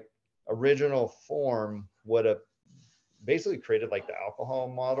it's like original form, would have basically created like the alcohol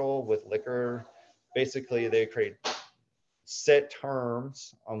model with liquor. Basically, they create set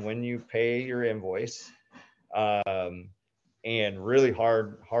terms on when you pay your invoice, and really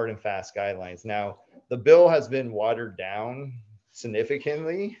hard and fast guidelines. Now, the bill has been watered down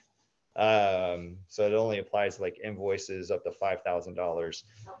significantly. So it only applies to like invoices up to $5,000.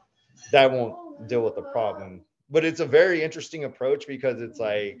 That won't deal with the problem. But it's a very interesting approach, because it's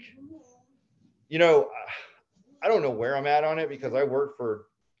like, I don't know where I'm at on it, because I work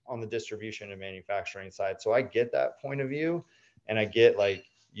on the distribution and manufacturing side. So I get that point of view, and I get like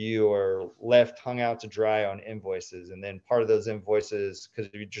you are left hung out to dry on invoices. And then part of those invoices,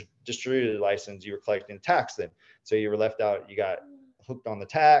 because you just distributed a license, you were collecting tax then. So you were left out, you got hooked on the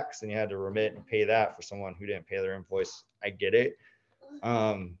tax, and you had to remit and pay that for someone who didn't pay their invoice. I get it.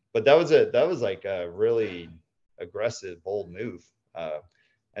 But that was like a really aggressive, bold move.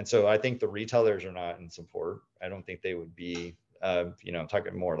 And so I think the retailers are not in support. I don't think they would be, I'm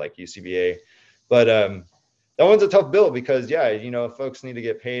talking more like UCBA, but that one's a tough bill, because folks need to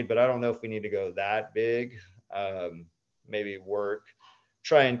get paid, but I don't know if we need to go that big. Maybe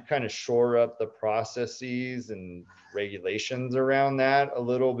try and kind of shore up the processes and regulations around that a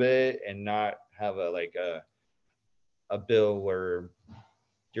little bit, and not have a bill where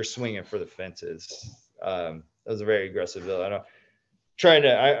you're swinging for the fences. That was a very aggressive bill.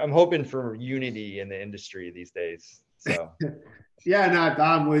 I'm hoping for unity in the industry these days. So Yeah, no,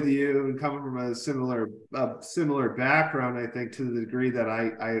 I'm with you, and coming from a similar background, I think, to the degree that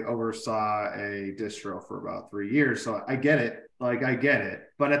I oversaw a distro for about 3 years. So I get it. I get it.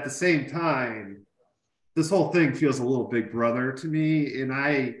 But at the same time, this whole thing feels a little big brother to me.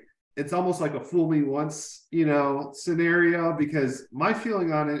 And it's almost like a fool me once, scenario, because my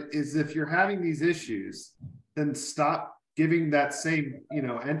feeling on it is, if you're having these issues, then stop giving that same,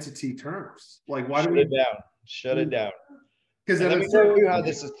 entity terms. Like, why do we shut it down? Because let me tell you how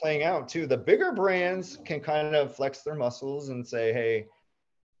this is playing out too. The bigger brands can kind of flex their muscles and say, hey,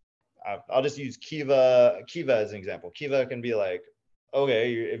 I'll just use Kiva as an example. Kiva can be like,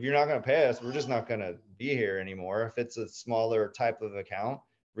 okay, if you're not going to pay us, we're just not going to be here anymore. If it's a smaller type of account,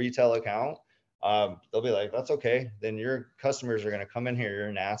 retail account, they'll be like, that's okay. Then your customers are going to come in here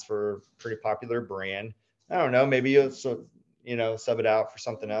and ask for a pretty popular brand. I don't know, maybe you'll sub it out for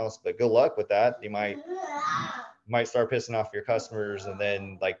something else, but good luck with that. You might start pissing off your customers, and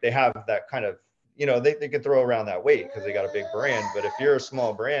then they have that kind of, they can throw around that weight because they got a big brand. But if you're a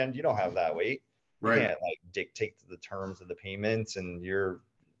small brand, you don't have that weight. You can't dictate the terms of the payments, and you're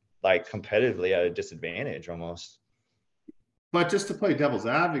competitively at a disadvantage almost. But just to play devil's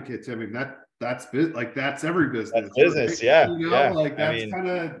advocate, I mean, that's every business. That's business, right? Yeah. That's kind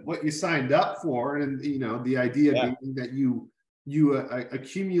of what you signed up for. And the idea being that you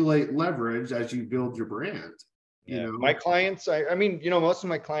accumulate leverage as you build your brand. My clients, most of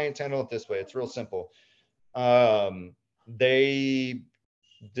my clients handle it this way. It's real simple. They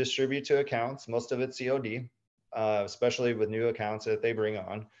distribute to accounts, most of it's COD, especially with new accounts that they bring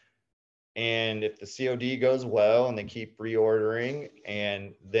on. And if the COD goes well and they keep reordering,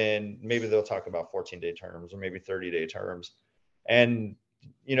 and then maybe they'll talk about 14-day terms or maybe 30-day terms. And,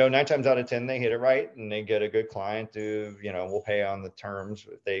 9 times out of 10, they hit it right, and they get a good client who, will pay on the terms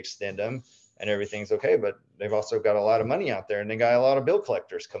if they extend them, and everything's okay. But they've also got a lot of money out there, and they got a lot of bill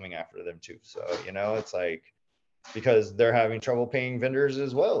collectors coming after them too. So, it's because they're having trouble paying vendors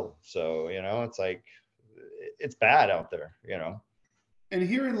as well. So, it's bad out there. And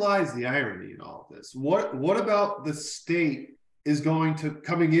herein lies the irony in all of this. What about the state is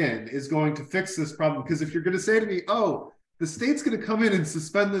coming in is going to fix this problem? Because if you're going to say to me, oh, the state's going to come in and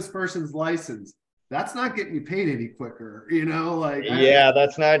suspend this person's license, that's not getting you paid any quicker, like Yeah,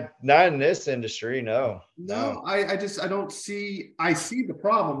 that's not in this industry. No, no. no, I don't see, I see the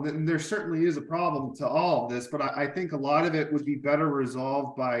problem, and there certainly is a problem to all of this, but I think a lot of it would be better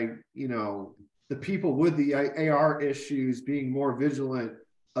resolved by, the people with the AR issues being more vigilant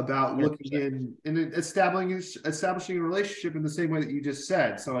about looking 100%. in and establishing a relationship in the same way that you just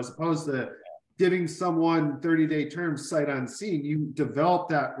said. So as opposed to giving someone 30-day terms sight unseen, you develop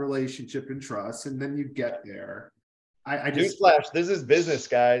that relationship and trust, and then you get there. I just Newsflash, this is business,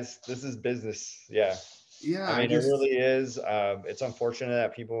 guys. This is business. Yeah. yeah, I mean, it really is. It's unfortunate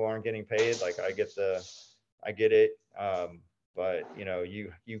that people aren't getting paid. Like I get it. But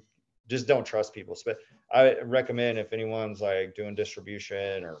you just don't trust people. But I recommend if anyone's like doing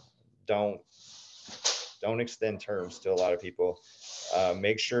distribution or don't extend terms to a lot of people.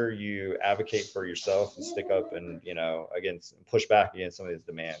 Make sure you advocate for yourself and stick up and, against push back against some of these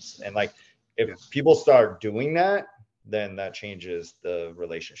demands. And like, if people start doing that, then that changes the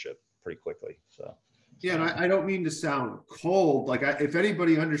relationship pretty quickly. So. Yeah, and I don't mean to sound cold. Like, if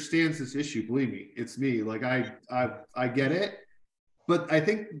anybody understands this issue, believe me, it's me. Like, I get it, but I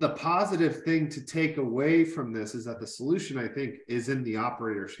think the positive thing to take away from this is that the solution, I think, is in the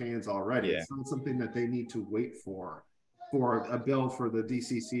operator's hands already. Yeah. It's not something that they need to wait for a bill for the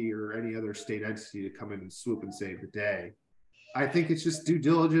DCC or any other state entity to come in and swoop and save the day. I think it's just due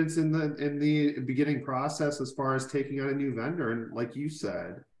diligence in the beginning process as far as taking on a new vendor, and like you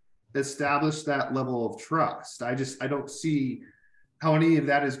said, establish that level of trust. I don't see how any of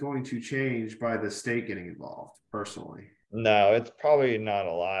that is going to change by the state getting involved, personally. No, it's probably not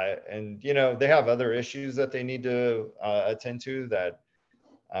a lot. And, they have other issues that they need to attend to that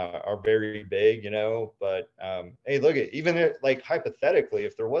are very big, but hey, look at even like hypothetically,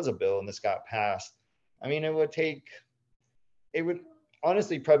 if there was a bill and this got passed, I mean, it would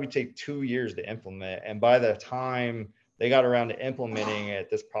honestly probably take 2 years to implement. And by the time they got around to implementing it,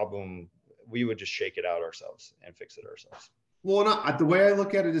 this problem, we would just shake it out ourselves and fix it ourselves. Well, the way I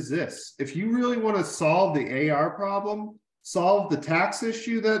look at it is this: if you really want to solve the AR problem, solve the tax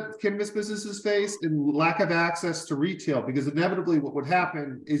issue that cannabis businesses face and lack of access to retail, because inevitably what would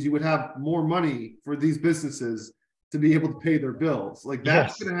happen is you would have more money for these businesses to be able to pay their bills. Like,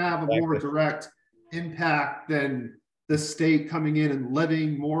 that's going to have a more direct impact than the state coming in and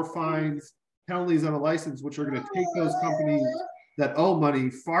levying more fines, penalties on a license, which are going to take those companies that owe money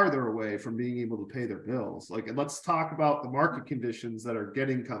farther away from being able to pay their bills. Like, and let's talk about the market conditions that are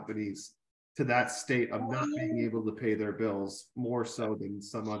getting companies to that state of not being able to pay their bills more so than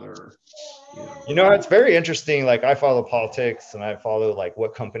some other. It's very interesting. Like, I follow politics and I follow like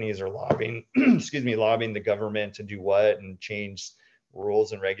what companies are lobbying, lobbying the government to do what and change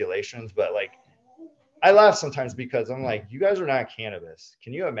rules and regulations. But like, I laugh sometimes because I'm like, you guys are not cannabis.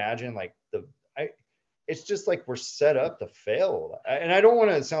 Can you imagine like it's just like we're set up to fail. And I don't want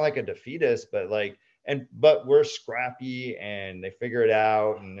to sound like a defeatist, but like, but we're scrappy and they figure it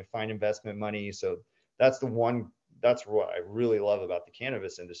out and they find investment money. So that's what I really love about the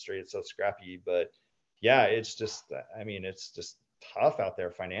cannabis industry. It's so scrappy, but yeah, it's just tough out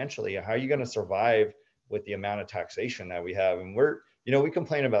there financially. How are you going to survive with the amount of taxation that we have? And we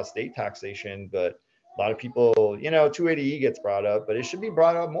complain about state taxation, but a lot of people, 280E gets brought up, but it should be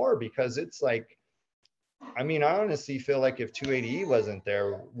brought up more because it's like, I mean, I honestly feel like if 280E wasn't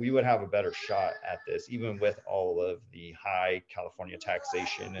there, we would have a better shot at this, even with all of the high California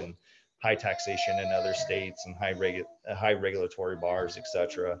taxation and high taxation in other states and high regulatory bars,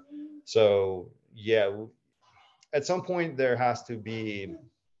 etc. So yeah, at some point there has to be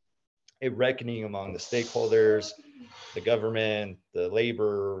a reckoning among the stakeholders, the government, the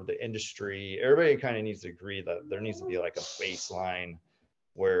labor, the industry. Everybody kind of needs to agree that there needs to be like a baseline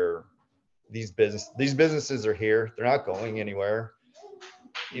where these businesses are here. They're not going anywhere.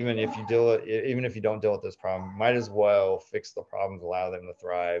 Even if you don't deal with this problem, might as well fix the problems, allow them to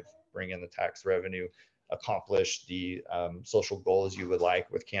thrive, bring in the tax revenue, accomplish the social goals you would like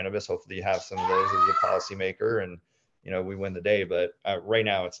with cannabis. Hopefully you have some of those as a policymaker and, we win the day. But right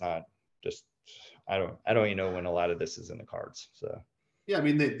now it's not just, I don't even know when a lot of this is in the cards. So. Yeah, I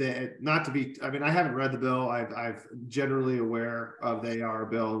mean, I haven't read the bill. I've generally aware of the AR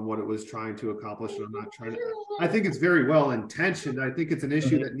bill and what it was trying to accomplish. And I'm not trying to, I think it's very well intentioned. I think it's an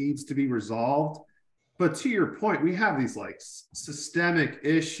issue that needs to be resolved. But to your point, we have these like systemic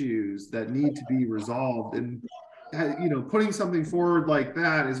issues that need to be resolved. And, putting something forward like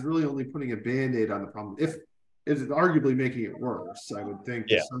that is really only putting a Band-Aid on the problem. is arguably making it worse, I would think,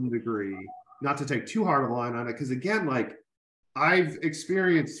 to Yeah. some degree. Not to take too hard of a line on it, because again, like I've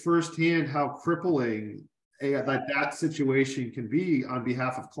experienced firsthand how crippling that situation can be on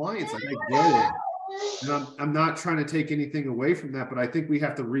behalf of clients. Like I get it. And I'm not trying to take anything away from that, but I think we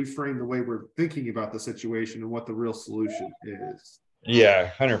have to reframe the way we're thinking about the situation and what the real solution is. Yeah,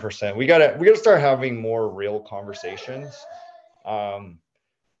 100%. We gotta start having more real conversations. Um,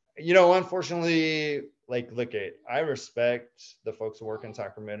 Unfortunately, like, look at, I respect the folks who work in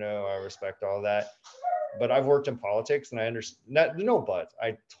Sacramento. I respect all that, but I've worked in politics and I understand, no, but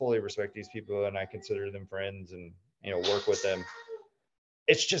I totally respect these people and I consider them friends and, work with them.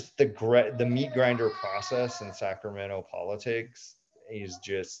 It's just the meat grinder process in Sacramento politics is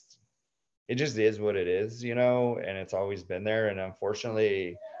just, it just is what it is, and it's always been there. And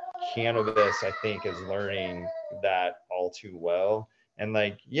unfortunately, cannabis, I think, is learning that all too well. And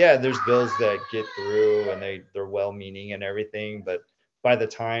like, yeah, there's bills that get through and they're well meaning and everything, but by the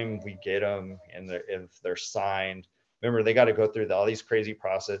time we get them and if they're signed, remember they got to go through all these crazy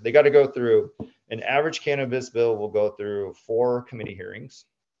process. They got to go through, an average cannabis bill will go through 4 committee hearings.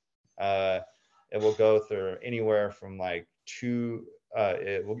 Uh, it will go through anywhere from like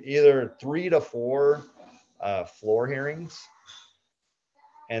it will either 3 to 4 floor hearings,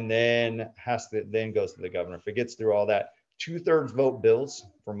 and then goes to the governor. If it gets through all that, 2/3 vote bills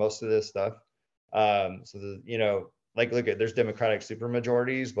for most of this stuff. Like, look at, there's Democratic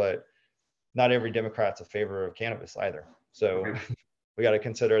supermajorities, but not every Democrat's a favor of cannabis either. So Right. we got to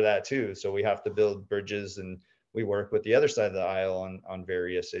consider that too. So we have to build bridges, and we work with the other side of the aisle on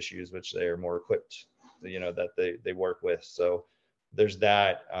various issues, which they are more equipped, that they work with. So there's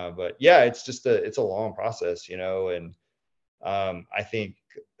that. But yeah, it's a long process, and I think,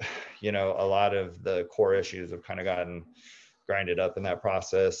 a lot of the core issues have kind of gotten grinded up in that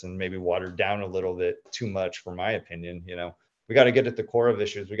process and maybe watered down a little bit too much, for my opinion. We got to get at the core of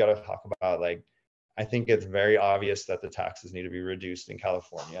issues. We got to talk about, like, I think it's very obvious that the taxes need to be reduced in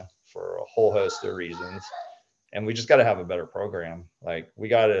California for a whole host of reasons. And we just got to have a better program. Like, we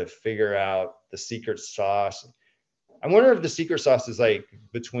got to figure out the secret sauce. I wonder if the secret sauce is like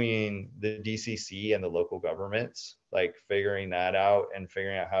between the DCC and the local governments, like figuring that out and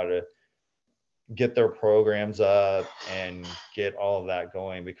figuring out how to get their programs up and get all of that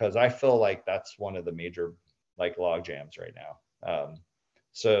going, because I feel like that's one of the major, like, log jams right now.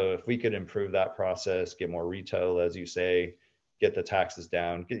 So if we could improve that process, get more retail, as you say, get the taxes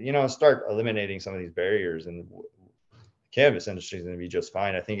down, start eliminating some of these barriers, and cannabis industry is going to be just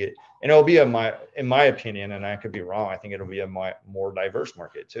fine. I think and it'll be in my opinion, and I could be wrong, I think it'll be a more diverse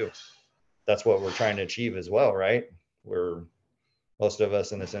market too. That's what we're trying to achieve as well, right? Most of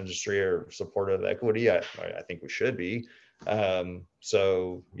us in this industry are supportive of equity. I think we should be.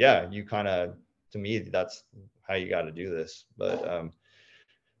 So yeah, to me, that's how you got to do this. But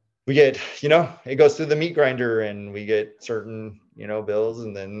we get, it goes through the meat grinder, and we get certain, bills,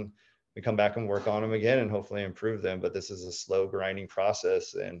 and then we come back and work on them again and hopefully improve them. But this is a slow grinding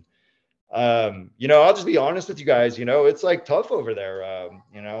process. And I'll just be honest with you guys, it's like tough over there. A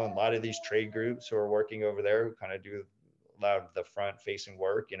lot of these trade groups who are working over there, who kind of do a lot of the front facing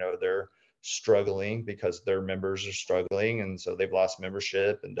work, they're struggling because their members are struggling. And so they've lost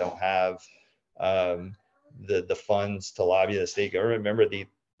membership and don't have the funds to lobby the state government. Remember,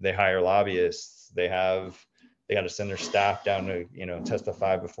 they hire lobbyists. They got to send their staff down to,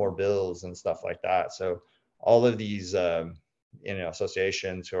 testify before bills and stuff like that. So all of these,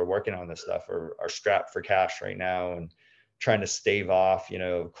 associations who are working on this stuff are strapped for cash right now and trying to stave off,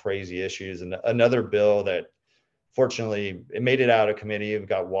 crazy issues. And another bill that, fortunately, it made it out of committee. It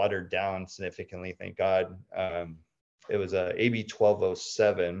got watered down significantly, thank God. It was a AB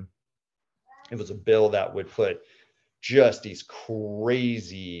 1207. It was a bill that would put just these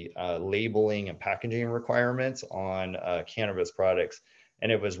crazy labeling and packaging requirements on cannabis products.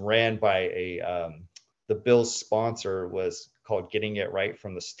 And it was ran by the bill's sponsor was called Getting It Right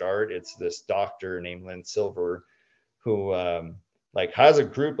from the Start. It's this doctor named Lynn Silver, who has a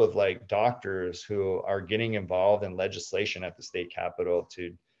group of doctors who are getting involved in legislation at the state capitol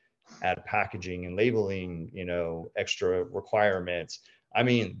to add packaging and labeling, extra requirements. I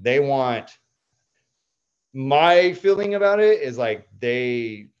mean, my feeling about it is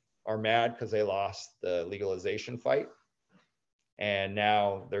they are mad because they lost the legalization fight. And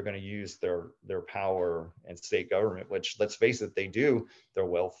now they're going to use their power in state government, which, let's face it, they do. They're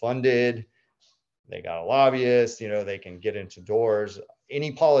well funded. They got a lobbyist, they can get into doors.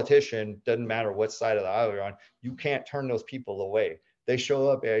 Any politician, doesn't matter what side of the aisle you're on, you can't turn those people away. They show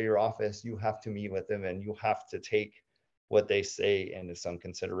up at your office, you have to meet with them, and you have to take what they say into some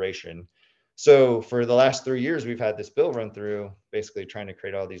consideration. So for the last 3 years, we've had this bill run through, basically trying to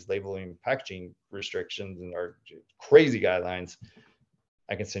create all these labeling, packaging restrictions and our crazy guidelines.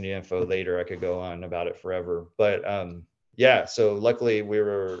 I can send you info later. I could go on about it forever. But yeah, so luckily we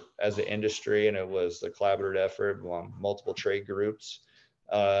were, as an industry, and it was a collaborative effort among multiple trade groups,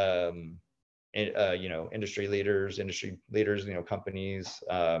 industry leaders, companies.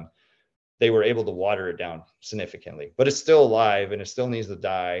 They were able to water it down significantly, but it's still alive and it still needs to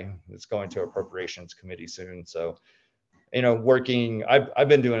die. It's going to appropriations committee soon. So, I've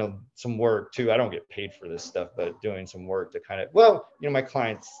been doing some work too. I don't get paid for this stuff, but doing some work to kind of, my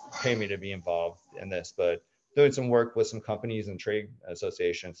clients pay me to be involved in this, but doing some work with some companies and trade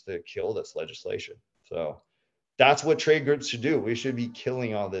associations to kill this legislation. So that's what trade groups should do. We should be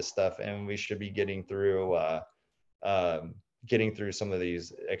killing all this stuff, and we should be getting through some of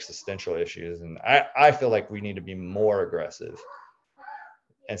these existential issues. And I feel like we need to be more aggressive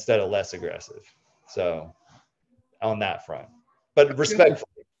instead of less aggressive. So on that front, but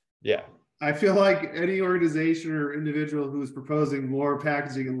respectfully, yeah. I feel like any organization or individual who's proposing more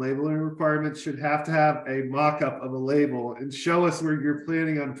packaging and labeling requirements should have to have a mock-up of a label and show us where you're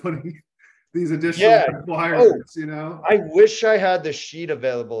planning on putting these additional requirements. I wish I had the sheet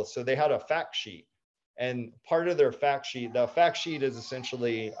available. So they had a fact sheet, and part of their fact sheet, the fact sheet is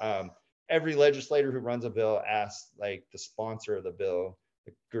essentially every legislator who runs a bill asks like the sponsor of the bill,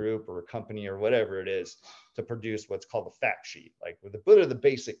 the group or company or whatever it is, to produce what's called a fact sheet. Like, what are the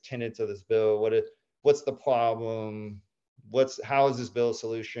basic tenets of this bill? What's the problem? How is this bill a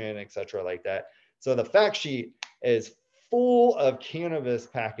solution, et cetera, like that. So the fact sheet is full of cannabis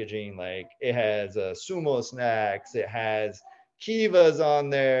packaging. Like, it has sumo snacks, it has Kivas on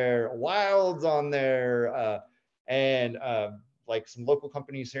there, Wilds on there, and like some local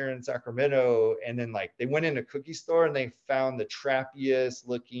companies here in Sacramento. And then like they went in a cookie store and they found the trappiest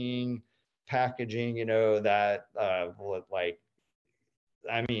looking packaging, that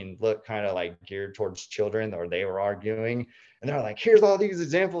look kind of like geared towards children, or they were arguing. And they're like, here's all these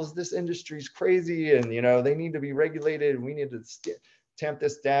examples. This industry's crazy, and they need to be regulated. We need to tamp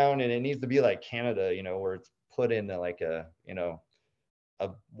this down, and it needs to be like Canada, where it's put into like a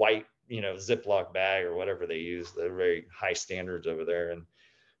white Ziploc bag or whatever they use. They're very high standards over there. And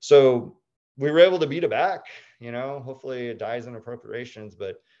so we were able to beat it back. Hopefully it dies in appropriations,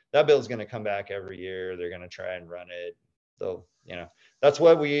 but that bill is going to come back every year. They're going to try and run it. So that's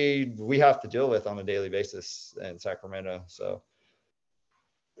what we have to deal with on a daily basis in Sacramento. So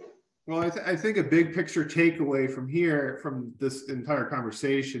well, I think a big picture takeaway from this entire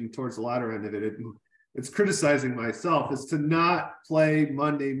conversation towards the latter end of it, it's criticizing myself, is to not play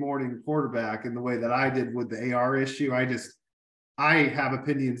Monday morning quarterback in the way that I did with the AR issue. I have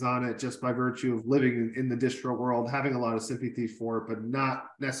opinions on it just by virtue of living in the distro world, having a lot of sympathy for it, but not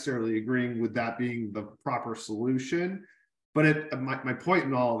necessarily agreeing with that being the proper solution. But my point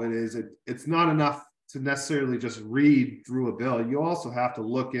in all of it is it's not enough to necessarily just read through a bill. You also have to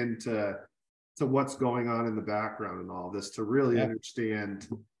look into what's going on in the background and all this to really understand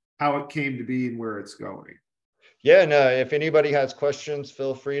how it came to be and where it's going. Yeah, no, if anybody has questions,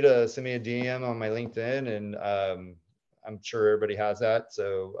 feel free to send me a DM on my LinkedIn, and I'm sure everybody has that.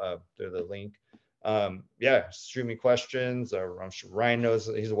 So through the link, shoot me questions. I'm sure Ryan knows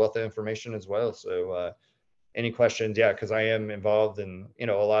that he's a wealth of information as well. So any questions? Yeah, because I am involved in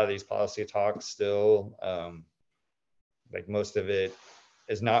a lot of these policy talks still. Like most of it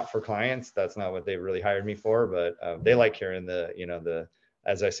is not for clients. That's not what they really hired me for, but they like hearing the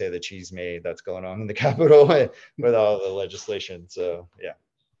as I say, the cheese made that's going on in the Capitol with all the legislation. So yeah.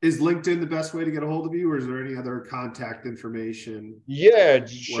 Is LinkedIn the best way to get a hold of you, or is there any other contact information? Yeah,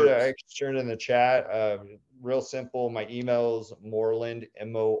 should I share it in the chat? Real simple. My email's Morland,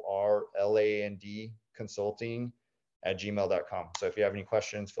 MORLAND consulting @gmail.com. So if you have any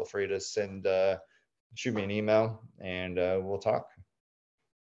questions, feel free to shoot me an email, and we'll talk.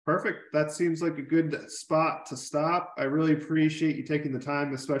 Perfect. That seems like a good spot to stop. I really appreciate you taking the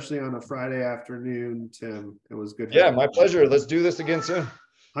time, especially on a Friday afternoon, Tim. It was good. Yeah, my pleasure. Let's do this again soon.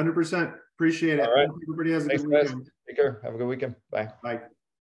 100%. Appreciate it. All right. Everybody has a Thanks, good weekend. Take care. Have a good weekend. Bye. Bye.